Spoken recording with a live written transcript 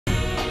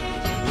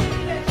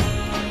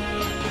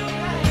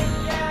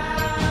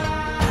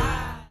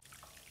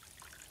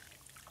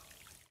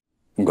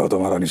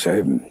गौतम रानी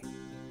साहब,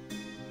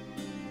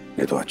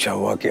 ये तो अच्छा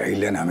हुआ कि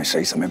अहिल्या ने हमें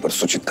सही समय पर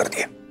सूचित कर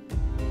दिया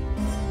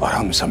और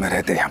हम समय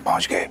रहते यहां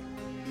पहुंच गए।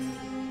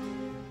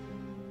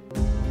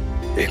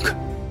 एक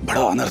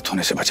बड़ा अनर्थ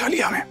होने से बचा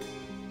लिया हमें।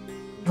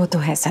 वो तो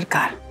है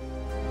सरकार।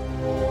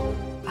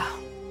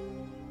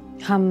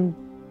 हम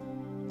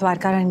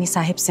द्वारका रानी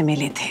साहिब से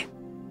मिले थे,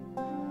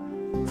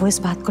 वो इस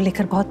बात को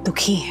लेकर बहुत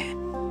दुखी हैं।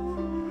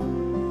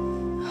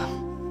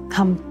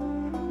 हम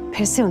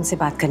फिर से उनसे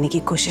बात करने की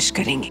कोशिश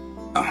करेंगे।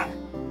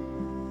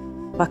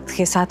 वक्त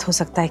के साथ हो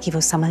सकता है कि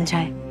वो समझ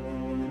जाए,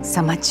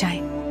 समझ जाए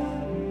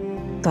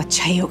तो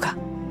अच्छा ही होगा।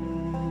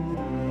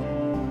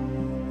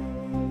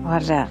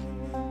 और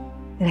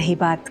रही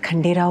बात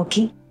खंडेराव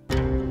की,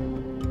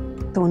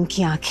 तो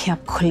उनकी आंखें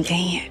अब खुल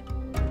गई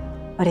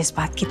हैं और इस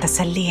बात की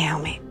तसल्ली है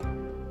हमें,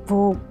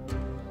 वो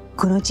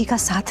गुनोजी का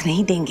साथ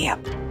नहीं देंगे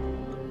अब।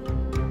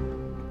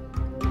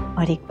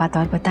 और एक बात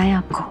और बताएं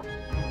आपको,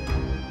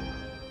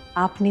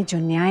 आपने जो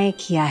न्याय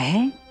किया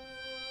है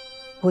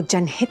वो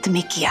जनहित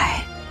में किया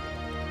है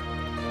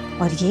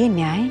और ये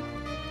न्याय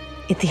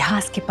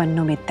इतिहास के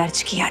पन्नों में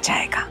दर्ज किया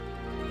जाएगा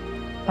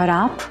और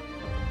आप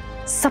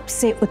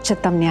सबसे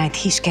उच्चतम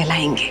न्यायाधीश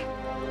कहलाएंगे।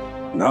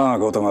 ना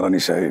गौतम रानी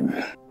साहिब,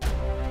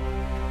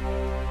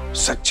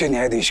 सच्चे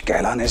न्यायाधीश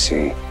कहलाने से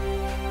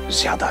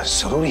ज्यादा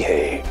जरूरी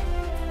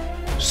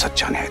है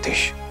सच्चा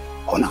न्यायाधीश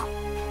होना।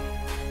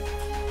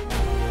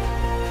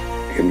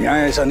 ये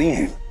न्याय ऐसा नहीं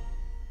है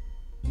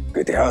कि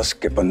इतिहास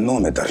के पन्नों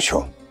में दर्ज हो।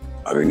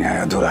 अभी न्याय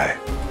अधूरा है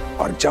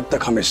और जब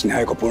तक हम इस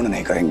न्याय को पूर्ण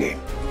नहीं करेंगे,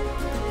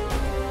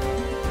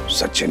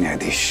 सच्चे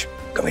न्यायाधीश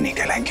कभी नहीं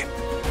कहलाएंगे।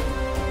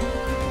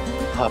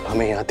 आप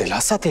हमें यहाँ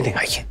दिलासा देने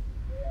आई है?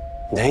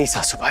 नहीं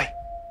सासूबाई,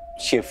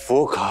 ये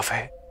वो घाव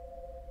है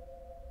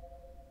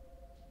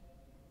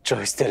जो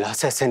इस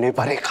दिलासे से नहीं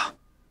भरेगा।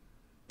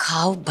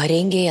 घाव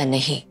भरेंगे या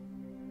नहीं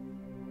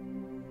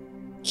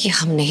ये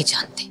हम नहीं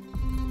जानते,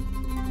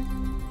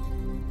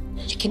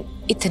 लेकिन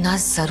इतना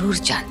जरूर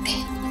जानते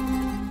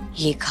हैं,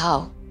 ये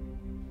घाव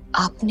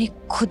आपने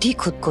खुद ही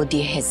खुद को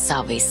दिए हैं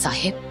जावे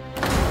साहिब।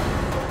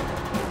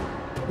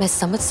 मैं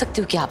समझ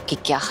सकती हूँ कि आपकी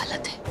क्या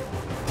हालत है।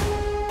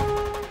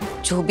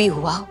 जो भी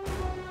हुआ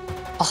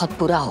बहुत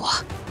बुरा हुआ,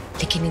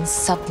 लेकिन इन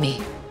सब में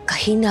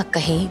कहीं ना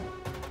कहीं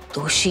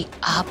दोषी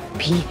आप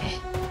भी हैं।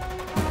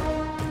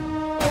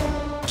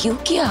 क्यों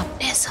किया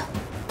आपने ऐसा?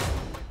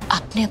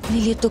 आपने अपने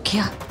लिए तो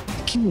किया,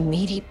 लेकिन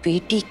मेरी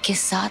बेटी के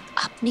साथ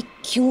आपने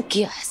क्यों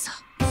किया ऐसा?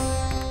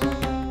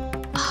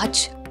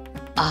 आज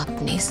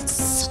आपने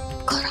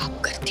सब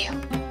खराब कर दिया,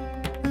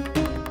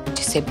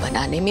 जिसे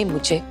बनाने में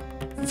मुझे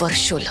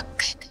वर्षों लग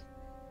गए थे।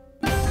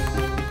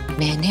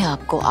 मैंने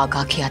आपको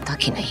आगाह किया था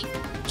कि नहीं,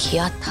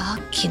 किया था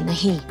कि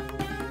नहीं,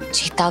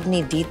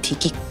 चेतावनी दी थी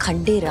कि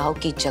खंडेराव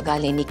की जगह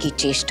लेने की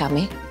चेष्टा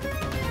में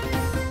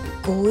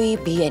कोई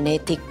भी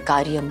अनैतिक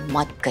कार्य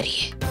मत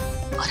करिए।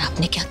 और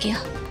आपने क्या किया?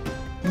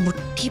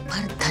 मुट्ठी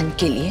भर धन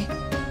के लिए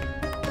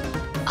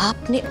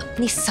आपने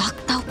अपनी साख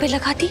दांव पे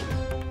लगा दी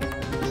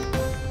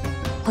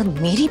और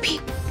मेरी भी।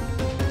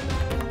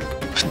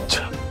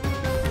 अच्छा,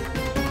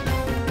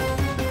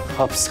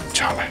 अब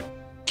समझा मैं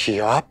कि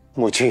आप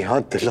मुझे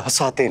यहाँ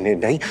दिलासा देने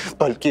नहीं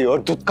बल्कि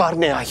और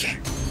दुत्कारने आई हैं।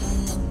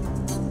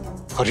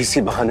 और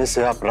इसी बहाने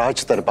से आप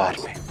राज दरबार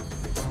में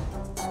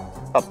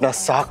अपना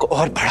साख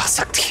और बढ़ा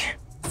सकती हैं,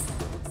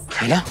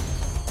 है ना?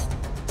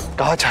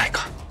 कहा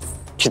जाएगा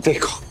कि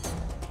देखो,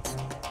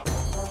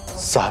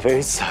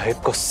 जावेद साहिब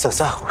को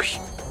सजा हुई,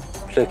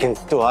 लेकिन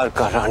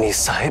द्वारका रानी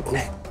साहिब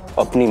ने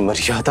अपनी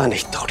मर्यादा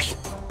नहीं तोड़ी,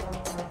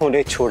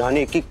 उन्हें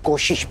छुड़ाने की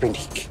कोशिश भी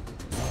नहीं की,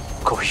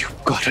 कोई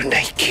उपकार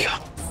नहीं किया।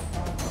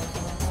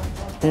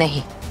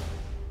 नहीं,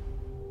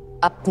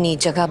 अपनी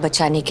जगह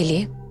बचाने के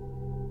लिए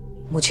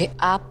मुझे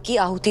आपकी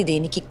आहुति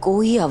देने की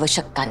कोई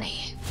आवश्यकता नहीं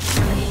है।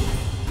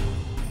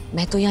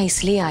 मैं तो यहाँ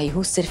इसलिए आई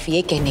हूं सिर्फ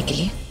ये कहने के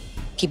लिए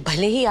कि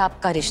भले ही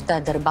आपका रिश्ता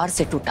दरबार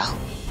से टूटा हो,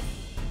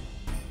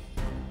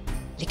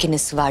 लेकिन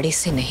इस वाड़े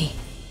से नहीं।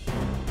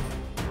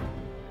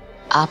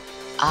 आप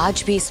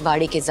आज भी इस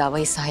वाड़े के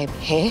जावई साहब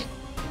हैं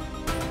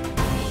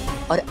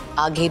और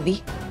आगे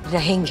भी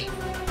रहेंगे।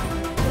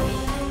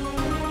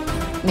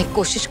 मैं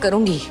कोशिश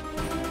करूंगी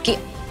कि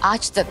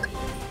आज तक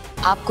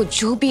आपको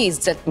जो भी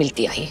इज्जत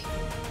मिलती आई है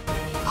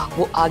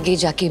वो आगे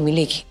जाके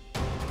मिलेगी,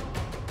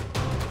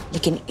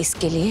 लेकिन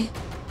इसके लिए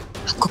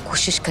आपको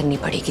कोशिश करनी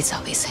पड़ेगी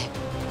जावे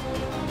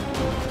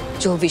साहब।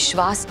 जो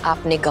विश्वास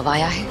आपने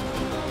गंवाया है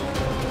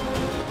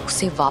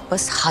उसे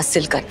वापस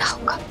हासिल करना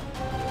होगा।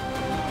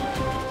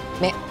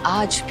 मैं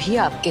आज भी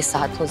आपके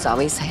साथ हूं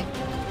जावे साहब,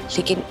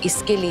 लेकिन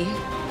इसके लिए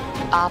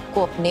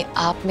आपको अपने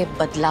आप में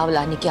बदलाव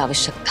लाने की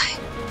आवश्यकता है।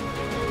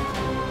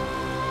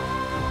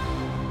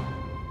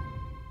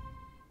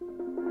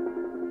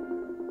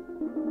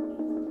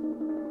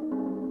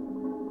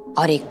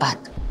 और एक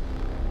बात,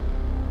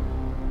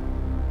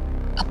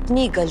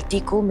 अपनी गलती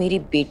को मेरी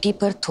बेटी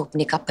पर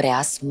थोपने का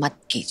प्रयास मत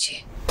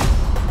कीजिए।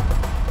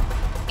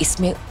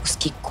 इसमें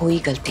उसकी कोई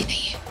गलती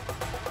नहीं है।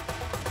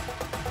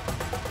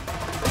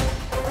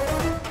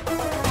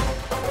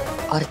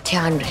 और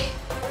ध्यान रहे,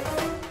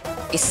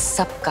 इस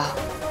सब का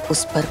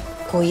उस पर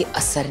कोई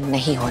असर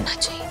नहीं होना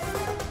चाहिए।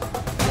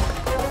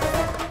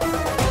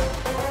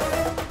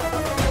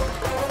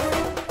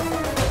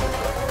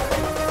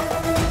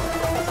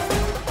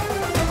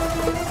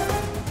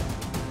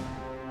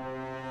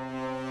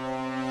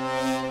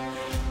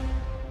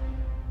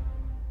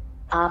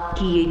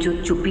 आपकी ये जो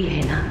चुप्पी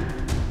है ना,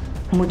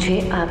 मुझे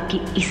आपकी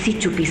इसी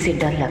चुप्पी से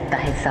डर लगता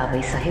है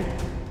जावेद साहब,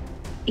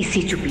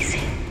 इसी चुप्पी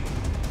से।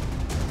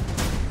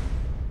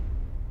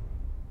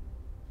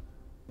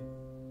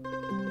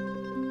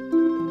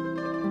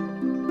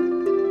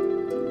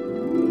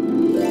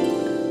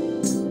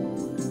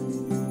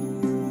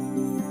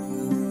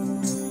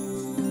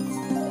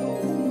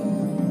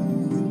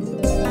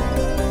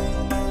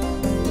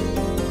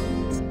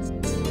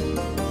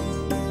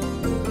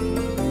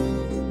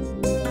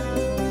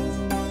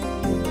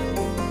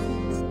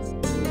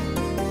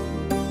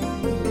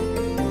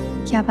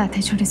 क्या बात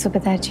है छोटे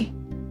सूबेदार जी,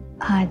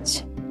 आज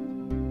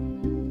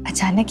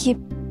अचानक ये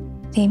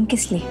प्रेम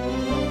किस लिए?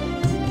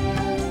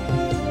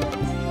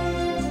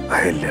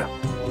 अहिल्या,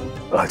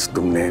 आज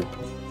तुमने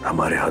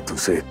हमारे हाथों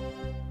से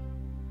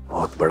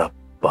बहुत बड़ा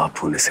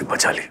पाप होने से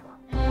बचा लिया।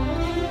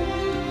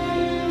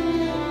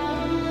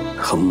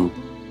 हम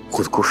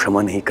खुद को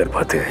क्षमा नहीं कर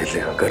पाते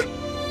अहिल्या। अगर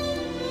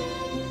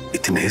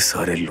इतने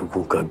सारे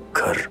लोगों का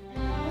घर,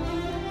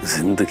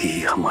 जिंदगी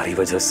हमारी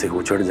वजह से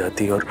उजड़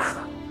जाती और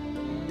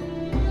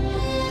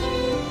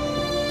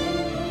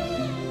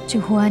जो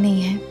हुआ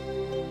नहीं है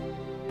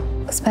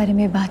उस बारे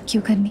में बात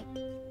क्यों करनी?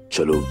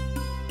 चलो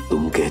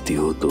तुम कहती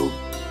हो तो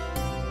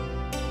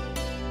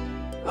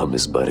हम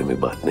इस बारे में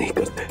बात नहीं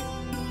करते।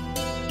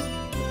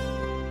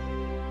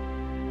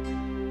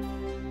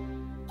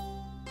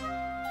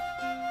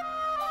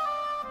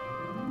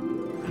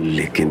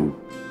 लेकिन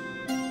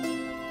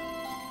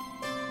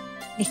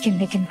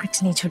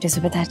कुछ नहीं छोटे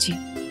सूबेदार जी,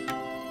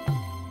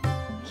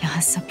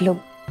 यहाँ सब लोग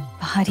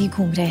बाहर ही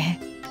घूम रहे हैं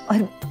और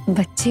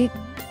बच्चे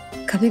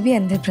कभी भी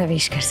अंदर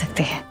प्रवेश कर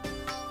सकते हैं।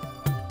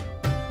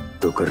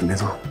 तो करने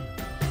दो,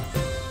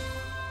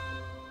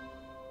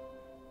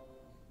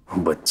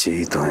 बच्चे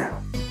ही तो हैं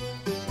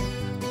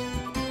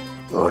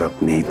और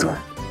अपने ही तो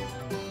हैं।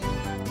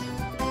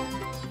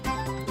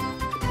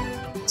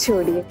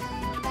 छोड़िए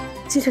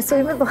जी,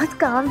 रसोई में बहुत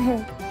काम है,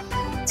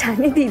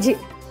 जाने दीजिए।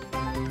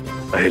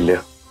 अहिल्या,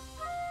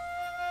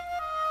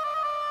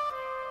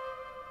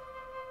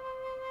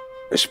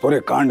 इस पूरे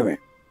कांड में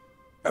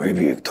अभी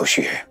भी एक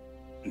दोषी है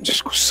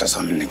जिसको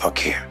सजा मिलनी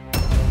बाकी है।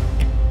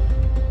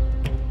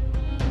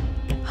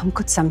 हम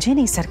कुछ समझे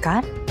नहीं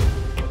सरकार,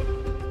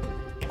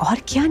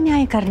 और क्या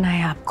न्याय करना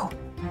है आपको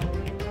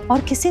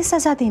और किसे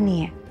सजा देनी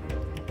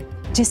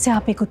है जिससे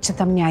आप एक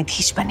उच्चतम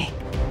न्यायाधीश बने?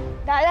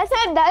 दादा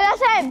साहब, दादा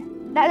साहब,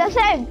 दादा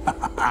साहब।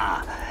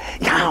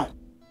 यहाँ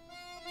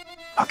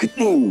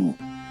कितनी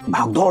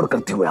भागदौड़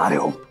करते हुए आ रहे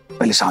हो,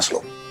 पहले सांस लो।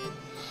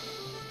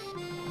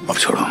 अब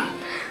छोड़ो,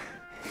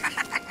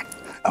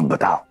 अब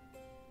बताओ।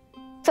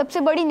 सबसे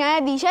बड़ी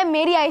न्यायाधीश है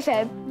मेरी आई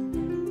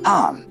साहब।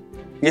 हाँ,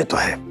 ये तो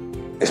है,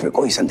 इसमें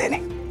कोई संदेह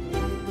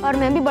नहीं। और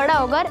मैं भी बड़ा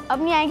होकर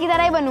अपनी आई की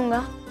तरह ही बनूंगा।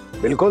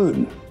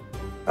 बिल्कुल,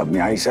 अपनी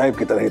आई साहब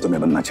की तरह ही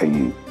तुम्हें बनना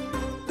चाहिए,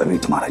 तभी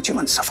तुम्हारा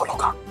जीवन सफल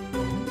होगा।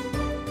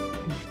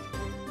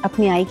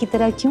 अपनी आई की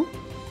तरह क्यों?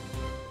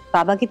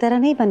 बाबा की तरह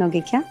नहीं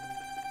बनोगे क्या?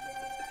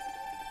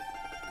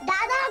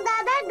 दादा,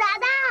 दादा,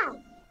 दादा।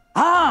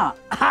 हाँ,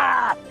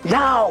 हाँ,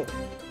 जाओ।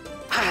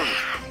 हाँ।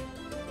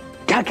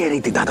 क्या कह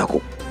रही थी दादा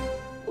को?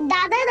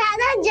 दादा,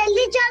 दादा,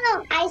 जल्दी चलो,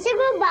 ऐसे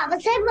वो बाबा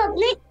साहब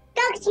अपने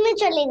कक्ष में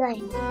चले गए।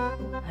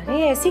 अरे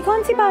ऐसी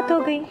कौन सी बात हो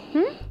गई?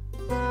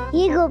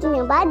 ये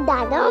गोपनीय बात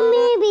दादा और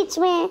मेरे बीच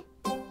में है।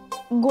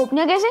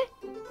 गोपनीय कैसे?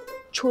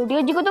 छोटी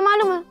अज्जी को तो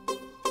मालूम है।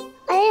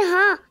 अरे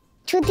हाँ,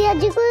 छोटी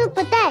अज्जी को तो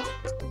पता है,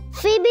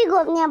 फिर भी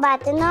गोपनीय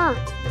बात है ना।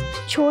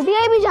 छोटी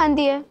आई भी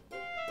जानती है।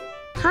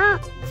 हाँ,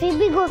 फिर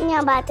भी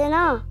गोपनीय बात है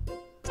ना।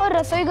 और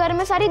रसोई घर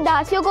में सारी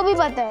दासियों को भी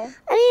पता है।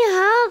 अरे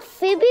हाँ,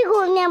 फिर भी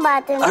गोपनीय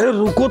बात है ना। अरे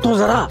रुको तो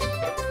जरा,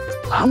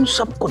 हम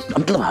सबको,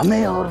 मतलब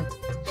हमें और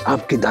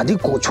आपकी दादी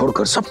को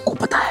छोड़कर सबको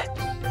पता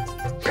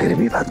है, फिर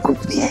भी बात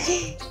गोपनीय है।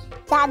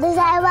 दादा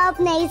साहब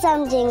आप नहीं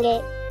समझेंगे।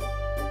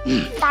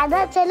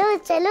 दादा चलो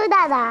चलो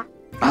दादा।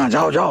 हाँ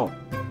जाओ जाओ,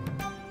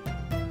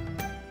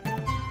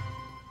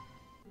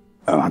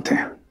 आते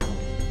हैं।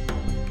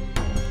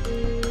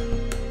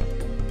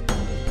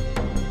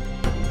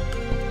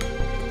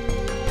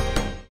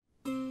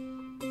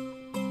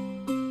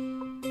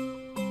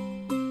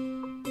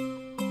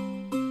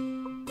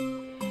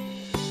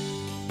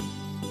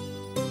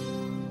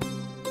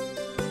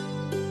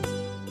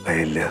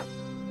 अहिल्या,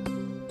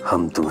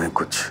 हम तुम्हें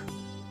कुछ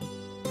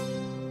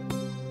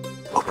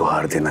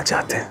उपहार देना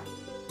चाहते हैं।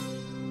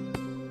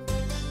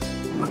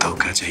 बताओ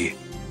क्या चाहिए?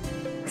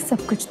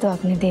 सब कुछ तो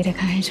आपने दे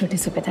रखा है छोटे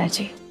सूबेदार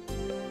जी,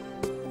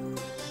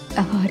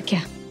 अब और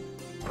क्या?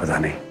 पता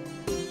नहीं,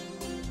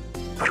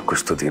 पर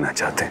कुछ तो देना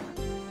चाहते हैं।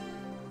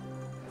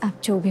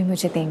 आप जो भी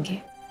मुझे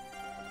देंगे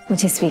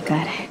मुझे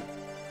स्वीकार है।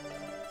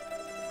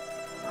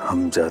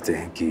 हम चाहते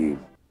हैं कि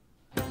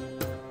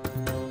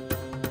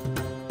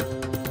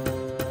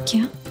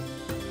क्या?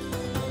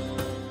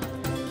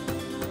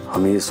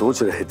 हम ये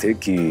सोच रहे थे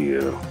कि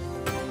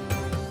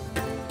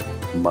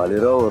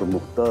मालेरा और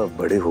मुक्ता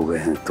बड़े हो गए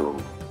हैं तो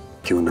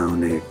क्यों ना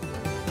उन्हें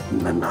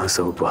नन्हा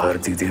सा उपहार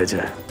दे दिया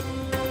जाए।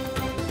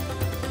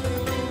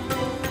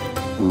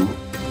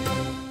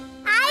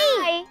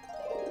 आई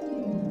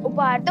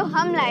उपहार तो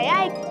हम लाए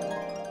आई।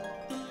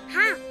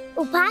 हाँ,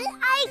 उपहार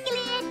आई के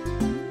लिए।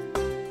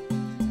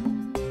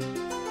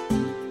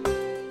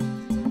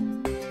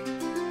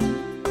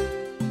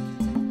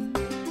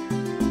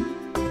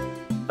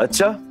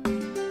 अच्छा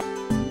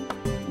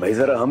भाई,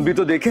 जरा हम भी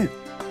तो देखें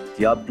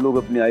कि आप लोग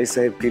अपने आई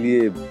साहब के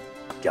लिए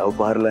क्या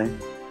उपहार लाए।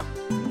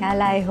 क्या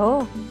लाए हो?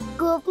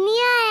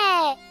 गोपनीय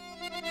है।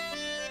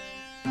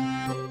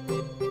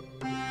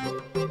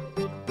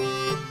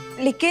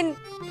 लेकिन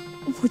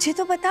मुझे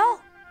तो बताओ।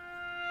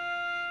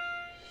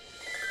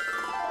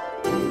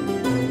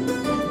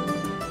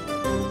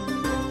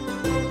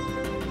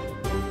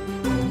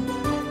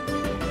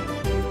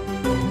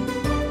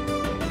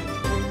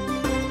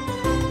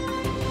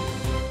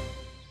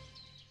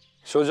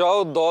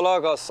 शुजाउद्दौला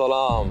का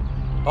सलाम।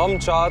 हम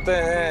चाहते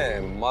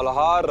हैं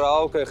मल्हार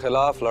राव के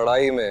खिलाफ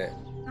लड़ाई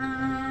में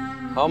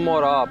हम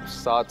और आप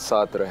साथ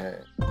साथ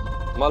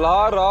रहें।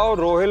 मल्हार राव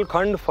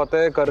रोहिलखंड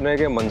फतेह करने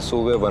के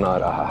मंसूबे बना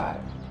रहा है।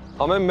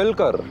 हमें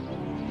मिलकर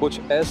कुछ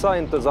ऐसा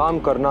इंतजाम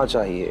करना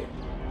चाहिए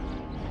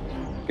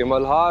कि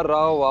मल्हार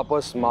राव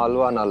वापस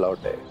मालवा ना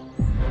लौटे।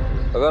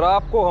 अगर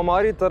आपको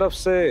हमारी तरफ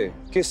से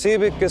किसी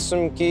भी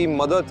किस्म की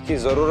मदद की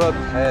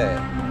जरूरत है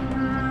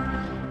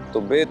तो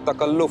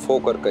बेतकल्लुफ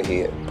होकर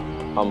कहिए,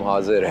 हम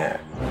हाजिर हैं।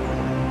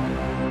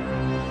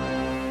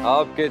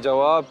 आपके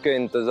जवाब के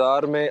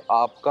इंतजार में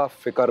आपका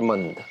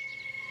फिक्रमंद,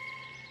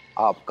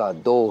 आपका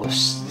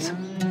दोस्त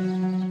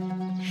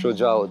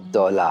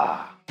शुजाउद्दौला।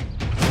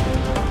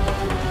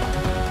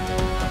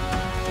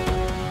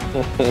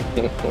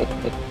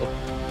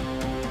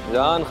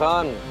 जान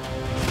खान,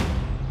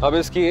 अब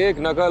इसकी एक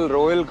नकल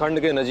रोहिलखंड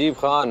के नजीब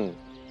खान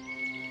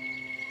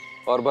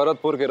और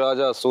भरतपुर के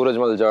राजा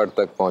सूरजमल जाट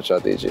तक पहुंचा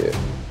दीजिए।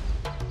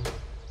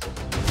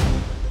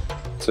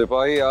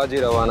 सिपाही आज ही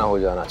रवाना हो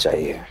जाना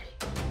चाहिए।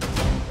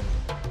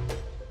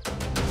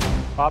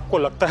 आपको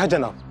लगता है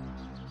जनाब,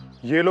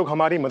 ये लोग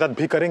हमारी मदद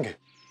भी करेंगे?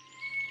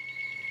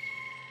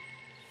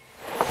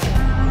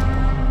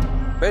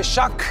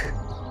 बेशक।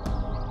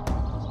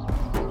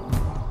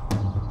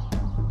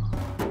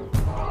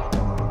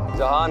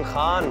 जहान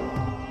खान,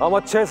 हम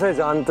अच्छे से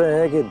जानते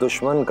हैं कि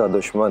दुश्मन का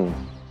दुश्मन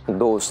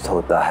दोस्त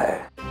होता है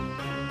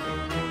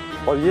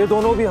और ये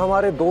दोनों भी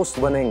हमारे दोस्त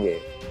बनेंगे।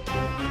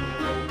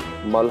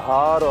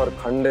 मल्हार और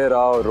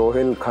खंडेराव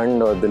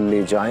रोहिलखंड और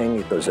दिल्ली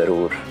जाएंगी तो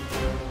जरूर,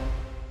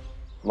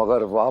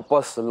 मगर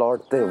वापस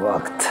लौटते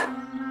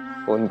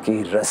वक्त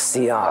उनकी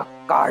रस्सियां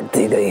काट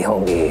दी गई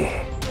होंगी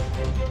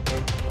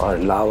और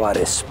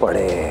लावारिस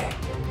पड़े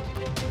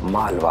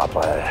मालवा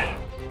पर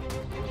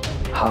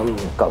हम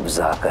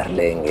कब्जा कर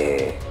लेंगे।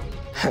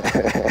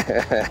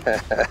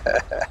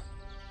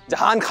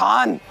 जहान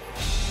खान,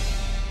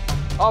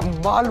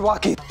 अब मालवा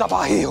की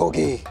तबाही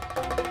होगी।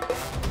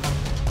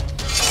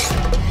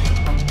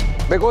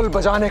 बिगुल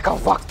बजाने का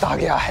वक्त आ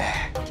गया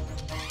है।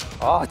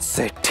 आज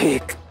से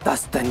ठीक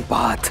 10 दिन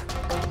बाद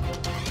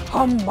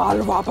हम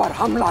मालवा पर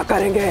हमला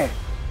करेंगे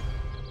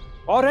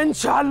और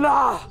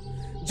इंशाअल्लाह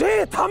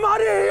जीत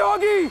हमारी ही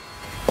होगी।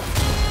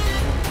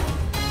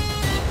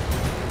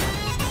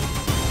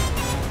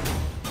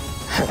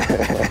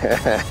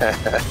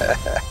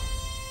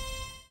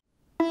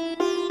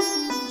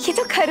 ये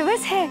तो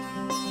खरगोश है।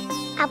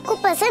 आपको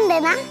पसंद है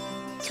ना?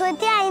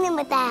 छोटी आई ने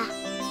बताया।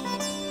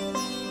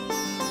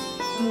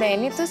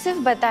 मैंने तो सिर्फ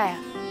बताया,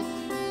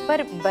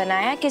 पर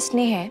बनाया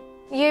किसने है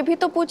ये भी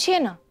तो पूछिए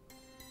ना।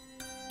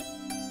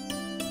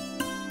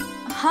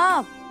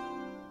 हाँ,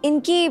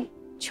 इनकी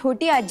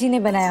छोटी आजी ने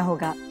बनाया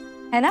होगा,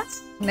 है ना?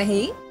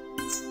 नहीं,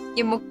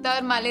 ये मुक्ता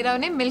और मालेराव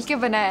ने मिलके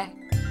बनाया है।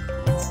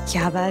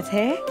 क्या बात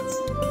है।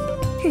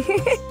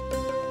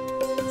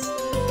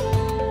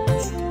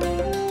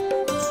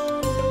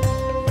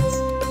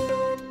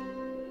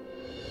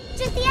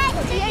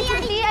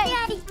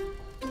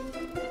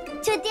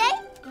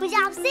 मुझे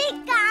आपसे एक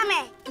काम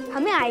है।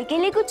 हमें आई के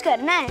लिए कुछ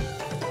करना है,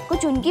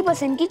 कुछ उनकी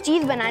पसंद की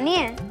चीज बनानी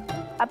है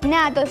अपने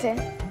हाथों से।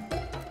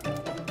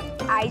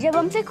 आई जब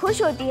हमसे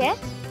खुश होती है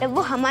तब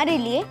वो हमारे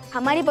लिए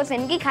हमारी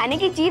पसंद की खाने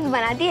की चीज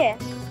बनाती है।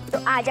 तो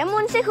आज हम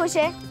उनसे खुश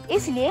है,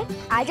 इसलिए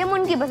आज हम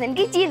उनकी पसंद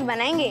की चीज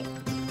बनाएंगे।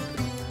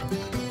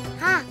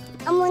 हाँ,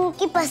 हम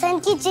उनकी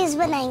पसंद की चीज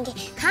बनाएंगे।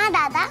 हाँ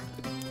दादा।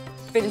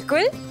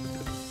 बिल्कुल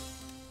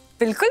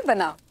बिल्कुल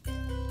बनाओ।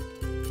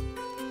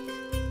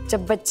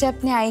 जब बच्चे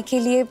अपने आई के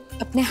लिए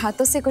अपने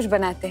हाथों से कुछ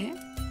बनाते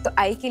हैं तो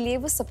आई के लिए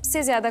वो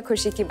सबसे ज्यादा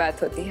खुशी की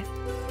बात होती है।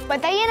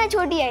 बताइए ना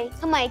छोटी आई,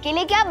 हम आई के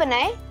लिए क्या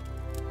बनाए?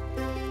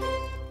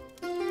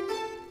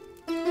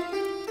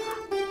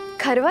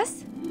 खरगोश।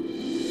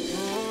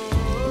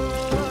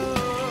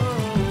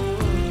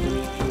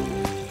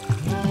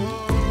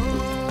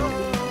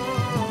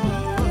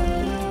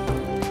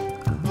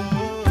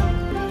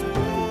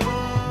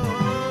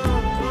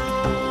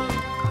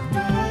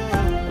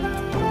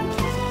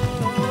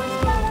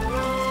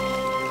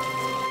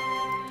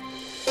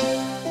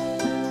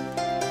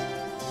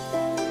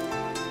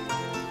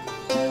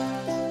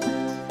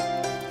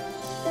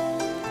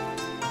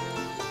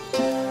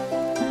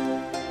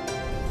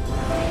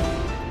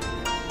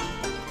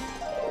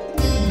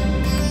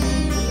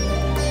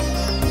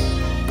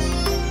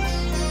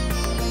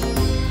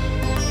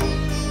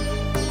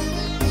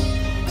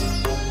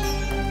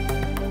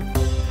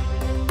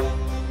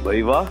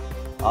 भाई वाह,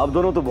 आप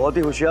दोनों तो बहुत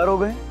ही होशियार हो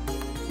गए।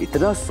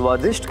 इतना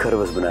स्वादिष्ट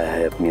खरवस बनाया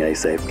है अपनी आई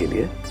साहब के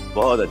लिए,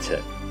 बहुत अच्छा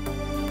है।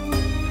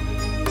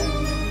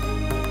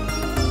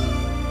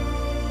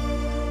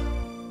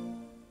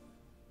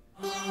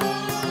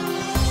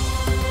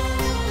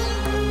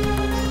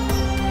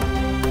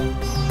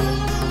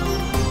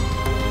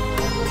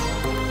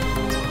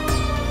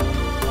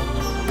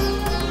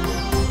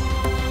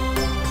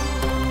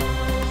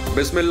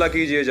 बिस्मिल्लाह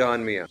कीजिए जहान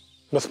मियां।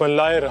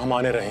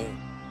 बिस्मिल्लाहिर्रहमानिर्रहीम।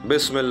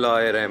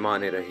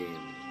 बिस्मिल्लाहिर्रहमानिर्रहीम।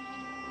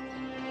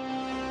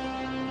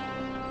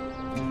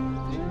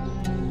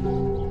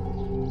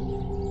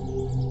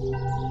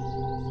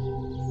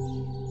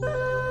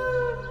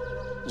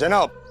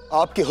 जनाब,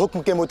 आपके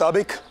हुक्म के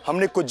मुताबिक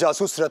हमने कुछ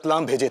जासूस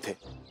रतलाम भेजे थे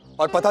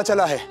और पता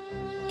चला है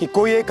कि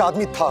कोई एक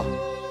आदमी था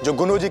जो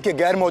गुनोजी के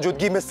गैर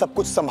मौजूदगी में सब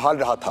कुछ संभाल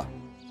रहा था,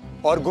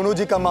 और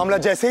गुनोजी का मामला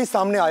जैसे ही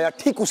सामने आया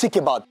ठीक उसी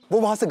के बाद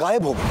वो वहां से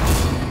गायब हो गया।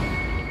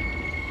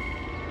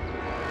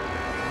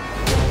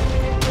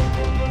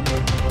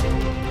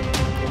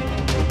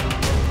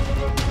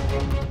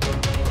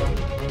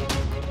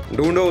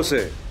 ढूंढो उसे।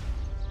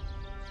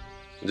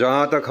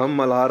 जहां तक हम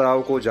मल्हार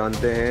राव को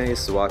जानते हैं,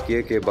 इस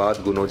वाकये के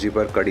बाद गुनोजी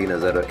पर कड़ी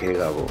नजर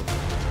रखेगा वो।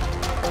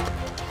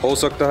 हो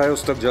सकता है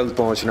उस तक जल्द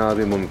पहुंचना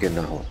अभी मुमकिन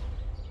ना हो।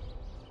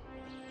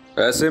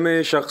 ऐसे में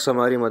ये शख्स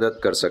हमारी मदद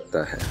कर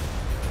सकता है।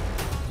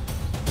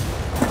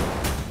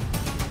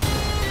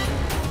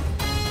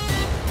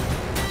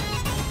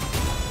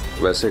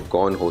 वैसे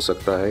कौन हो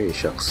सकता है ये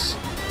शख्स?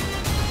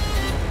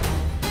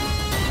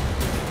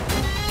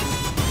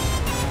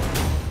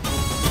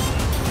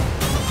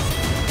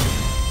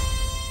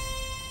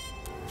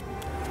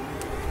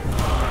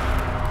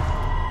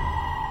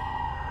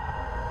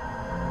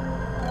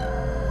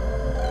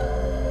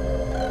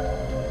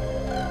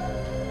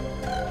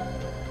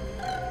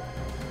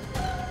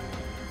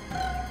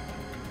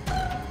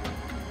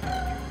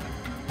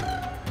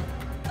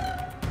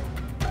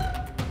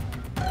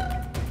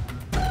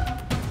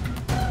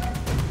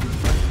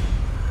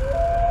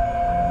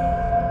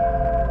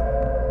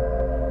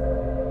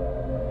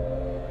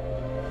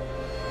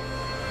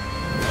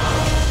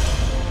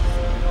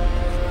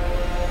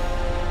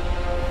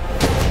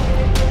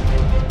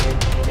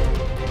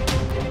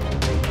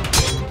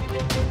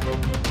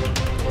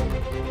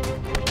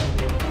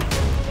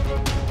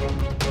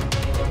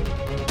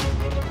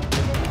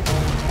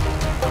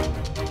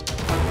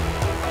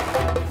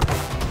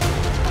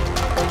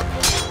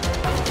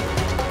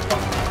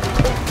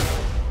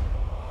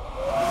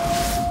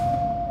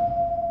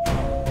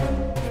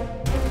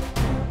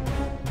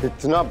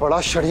 इतना बड़ा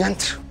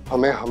षड्यंत्र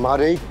हमें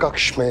हमारे ही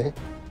कक्ष में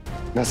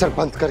नजर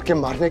बंद करके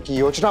मारने की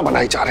योजना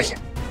बनाई जा रही है,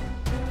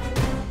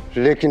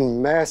 लेकिन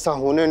मैं ऐसा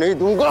होने नहीं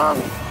दूंगा।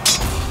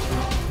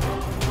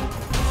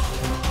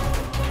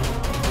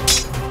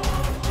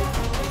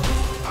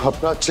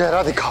 अपना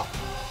चेहरा दिखाओ,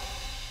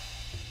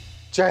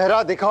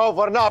 चेहरा दिखाओ,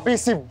 वरना अभी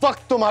इसी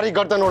वक्त तुम्हारी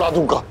गर्दन उड़ा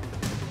दूंगा।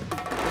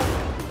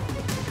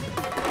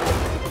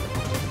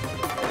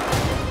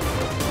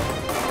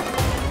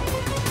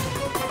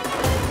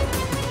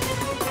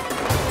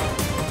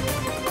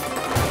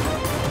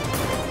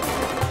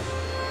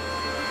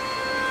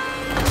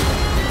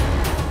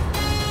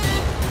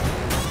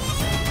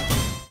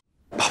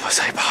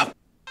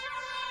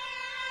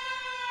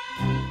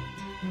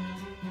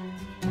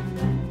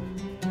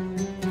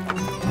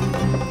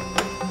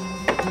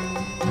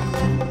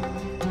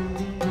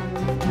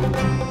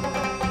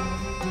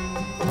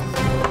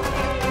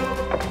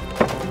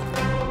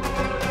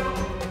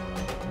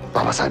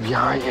 बाबा साहब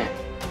यहाँ आइए।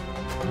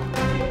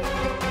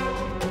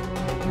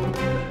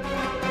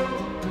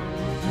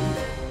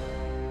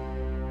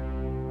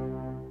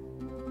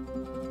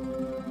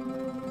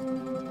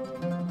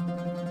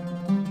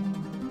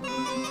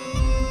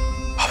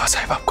 बाबा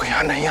साहब, आपको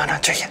यहाँ नहीं आना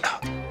चाहिए था।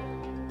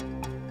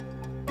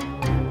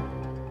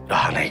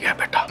 रहा नहीं गया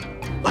बेटा,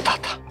 पता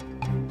था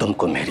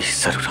तुमको मेरी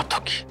जरूरत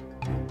होगी।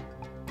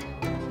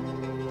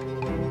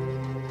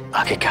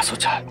 आगे क्या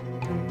सोचा है?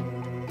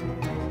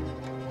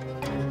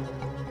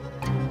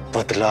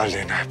 बदला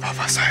लेना है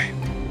बाबा साहब,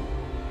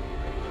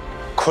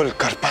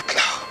 खुलकर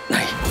बदला।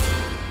 नहीं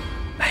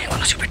नहीं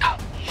गुनोजी बेटा,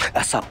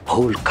 ऐसा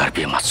भूल कर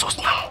भी मत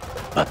सोचना।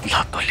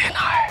 बदला तो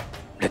लेना है,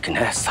 लेकिन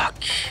ऐसा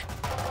कि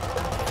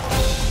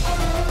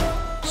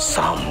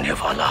सामने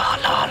वाला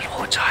हलाल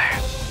हो जाए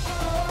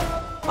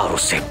और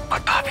उसे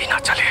पता भी ना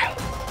चले।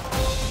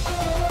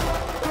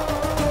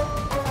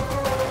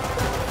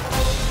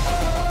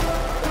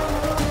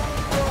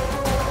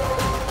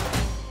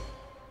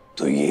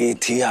 तो ये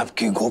थी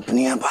आपकी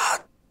गोपनीय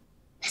बात?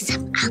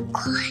 सब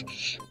आपको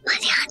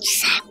महाराज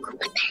साहब को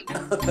पता है।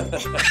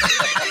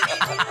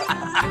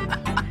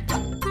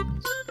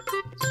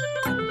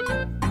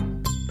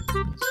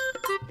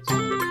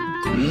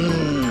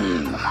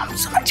 हम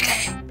समझ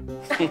गए।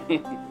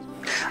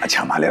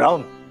 अच्छा माल्हार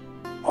राव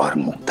और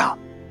मुक्ता,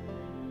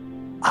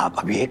 आप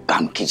अभी एक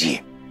काम कीजिए,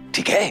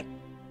 ठीक है?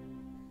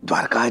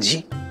 द्वारका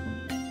जी,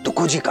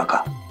 तुको जी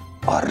काका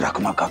और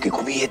रकमा काकी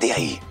को भी ये दे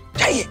आइए।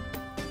 जाइए।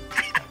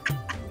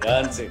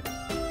 ध्यान से।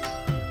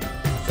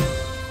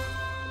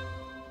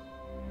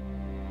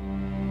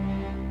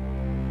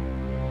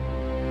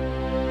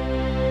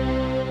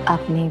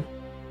 आपने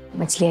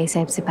मछली आई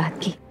साहब से बात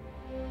की?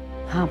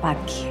 हाँ,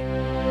 बात की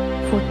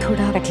है। वो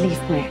थोड़ा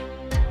तकलीफ में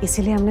है,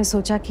 इसीलिए हमने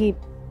सोचा कि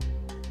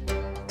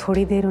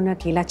थोड़ी देर उन्हें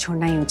अकेला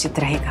छोड़ना ही उचित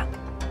रहेगा,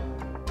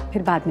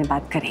 फिर बाद में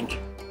बात करेंगे।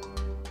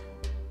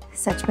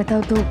 सच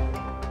बताओ तो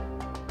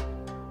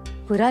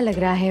बुरा लग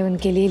रहा है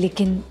उनके लिए,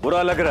 लेकिन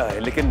बुरा लग रहा है,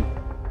 लेकिन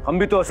हम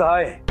भी तो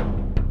असहाय हैं।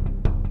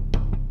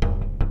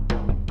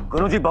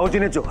 गुनोजी बाबूजी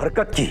ने जो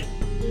हरकत की,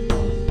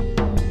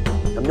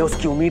 हमने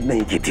उसकी उम्मीद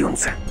नहीं की थी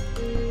उनसे,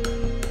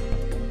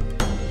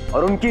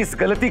 और उनकी इस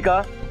गलती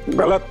का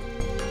गलत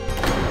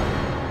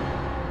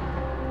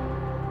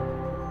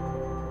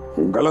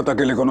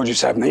अकेले गुनोजी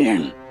साहब नहीं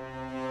हैं,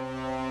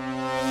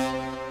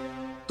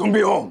 तुम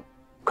भी हो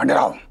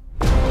खंडेराव।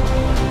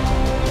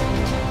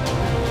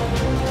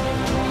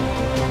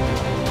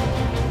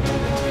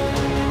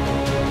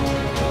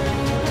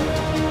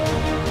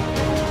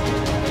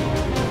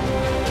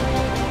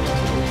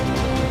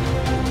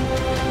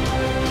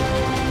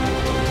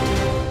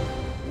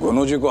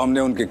 गुनोजी को हमने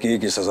उनके किए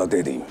की सजा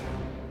दे दी,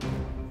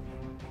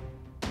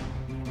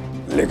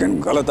 लेकिन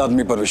गलत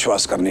आदमी पर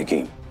विश्वास करने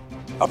की,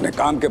 अपने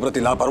काम के प्रति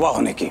लापरवाह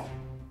होने की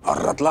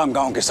और रतलाम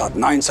गांव के साथ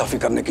नाइंसाफी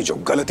करने की जो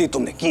गलती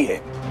तुमने की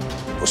है,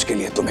 उसके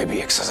लिए तुम्हें भी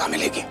एक सजा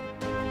मिलेगी।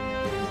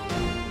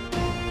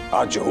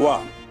 आज जो हुआ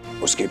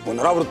उसकी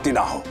पुनरावृत्ति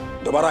ना हो,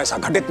 दोबारा ऐसा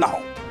घटित ना हो,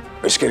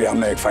 इसके लिए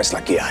हमने एक फैसला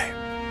किया है।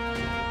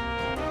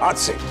 आज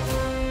से,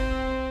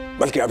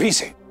 बल्कि अभी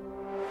से,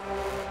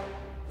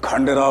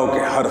 खंडेराव के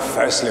हर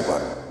फैसले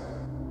पर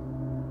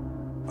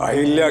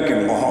अहिल्या की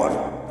मोहर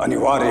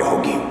अनिवार्य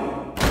होगी।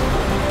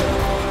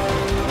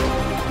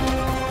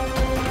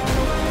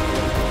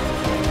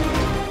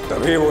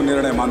 तभी वो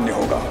निर्णय मान्य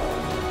होगा,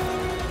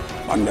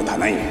 अन्यथा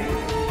नहीं।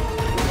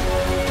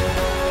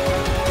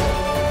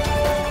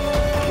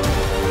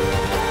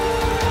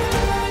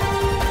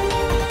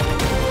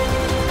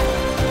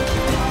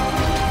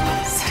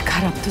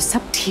 सरकार, अब तो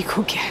सब ठीक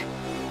हो गया है,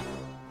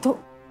 तो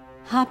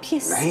आप ये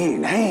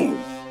नहीं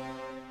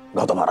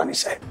गौतम महारानी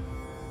साहब,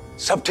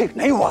 सब ठीक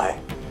नहीं हुआ है।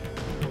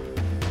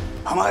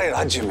 हमारे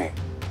राज्य में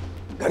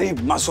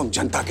गरीब मासूम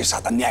जनता के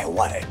साथ अन्याय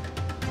हुआ है,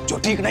 जो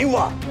ठीक नहीं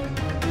हुआ।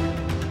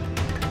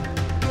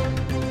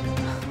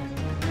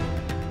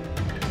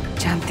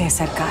 जानते हैं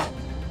सरकार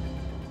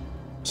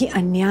कि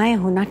अन्याय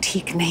होना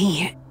ठीक नहीं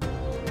है,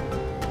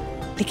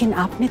 लेकिन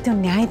आपने तो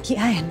न्याय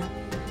किया है ना,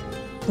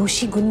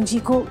 दोषी गुनोजी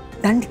को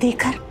दंड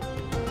देकर।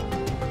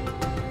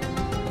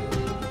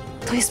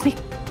 तो इसमें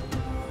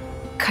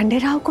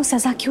खंडेराव को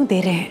सजा क्यों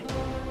दे रहे हैं?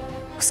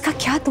 उसका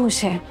क्या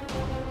दोष है?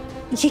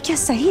 ये क्या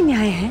सही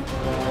न्याय है?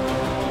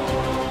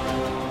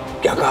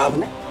 क्या कहा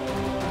आपने?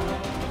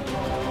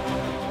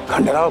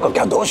 खंडेराव का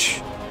क्या दोष?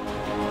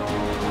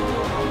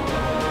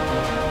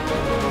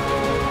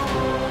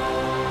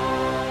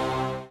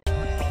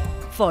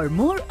 For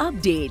more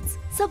updates,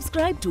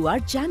 subscribe to our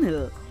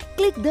channel,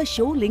 click the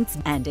show links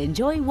and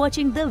enjoy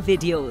watching the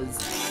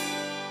videos.